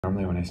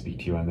Normally when I speak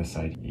to you on this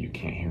side, you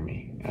can't hear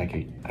me. Like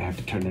I have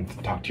to turn and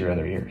talk to your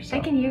other ear. So.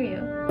 I can hear you.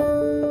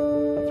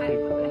 That's pretty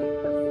cool.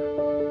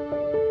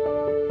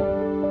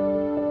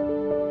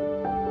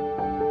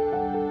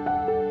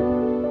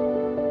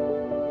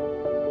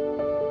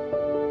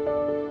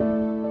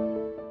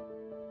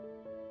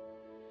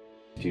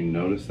 Do you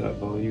notice that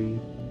volume?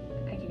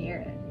 I can hear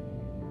it.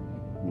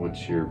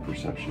 What's your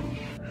perception?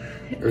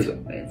 It's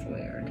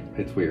weird.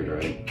 It's weird,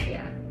 right?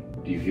 Yeah.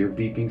 Do you hear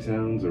beeping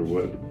sounds or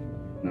what?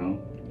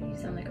 No? You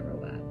sound like a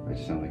robot. I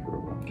just sound like a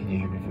robot. Can you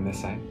hear me from this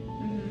side?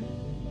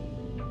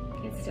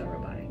 Mm-hmm. It's still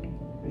robotic.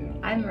 Yeah.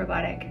 I'm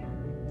robotic.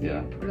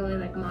 Yeah. Really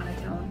like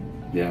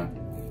monotone. Yeah.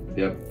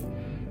 Yep.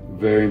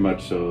 Very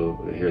much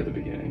so here at the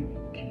beginning.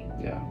 Okay.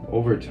 Yeah.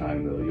 Over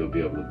time though, you'll be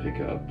able to pick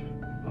up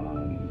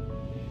on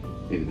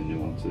maybe the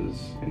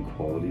nuances and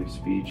quality of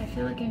speech. I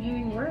feel like I'm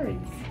hearing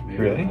words. Maybe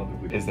Really?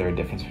 probably- Is there a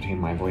difference between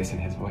my voice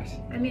and his voice?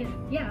 I mean,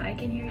 yeah, I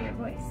can hear your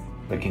voice.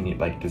 But can you,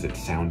 like, does it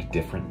sound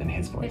different than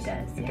his voice? It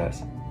does, It yeah.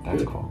 does? That's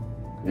Good. cool.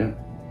 Yeah.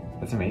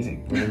 That's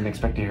amazing. We didn't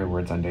expect to hear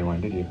words on day one,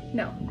 did you?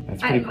 No.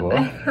 That's pretty cool.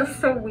 I feel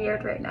so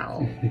weird right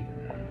now.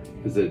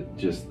 Is it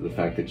just the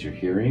fact that you're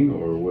hearing,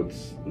 or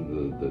what's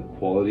the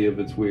quality of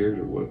it's weird,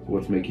 or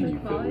what's making The you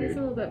feel quality's weird? a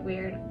little bit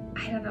weird.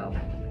 I don't know.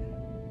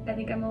 I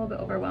think I'm a little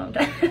bit overwhelmed.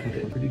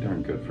 Pretty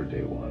darn good for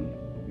day one.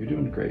 You're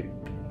doing great.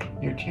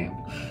 You're a champ.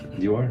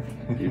 You are.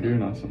 You're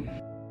doing awesome.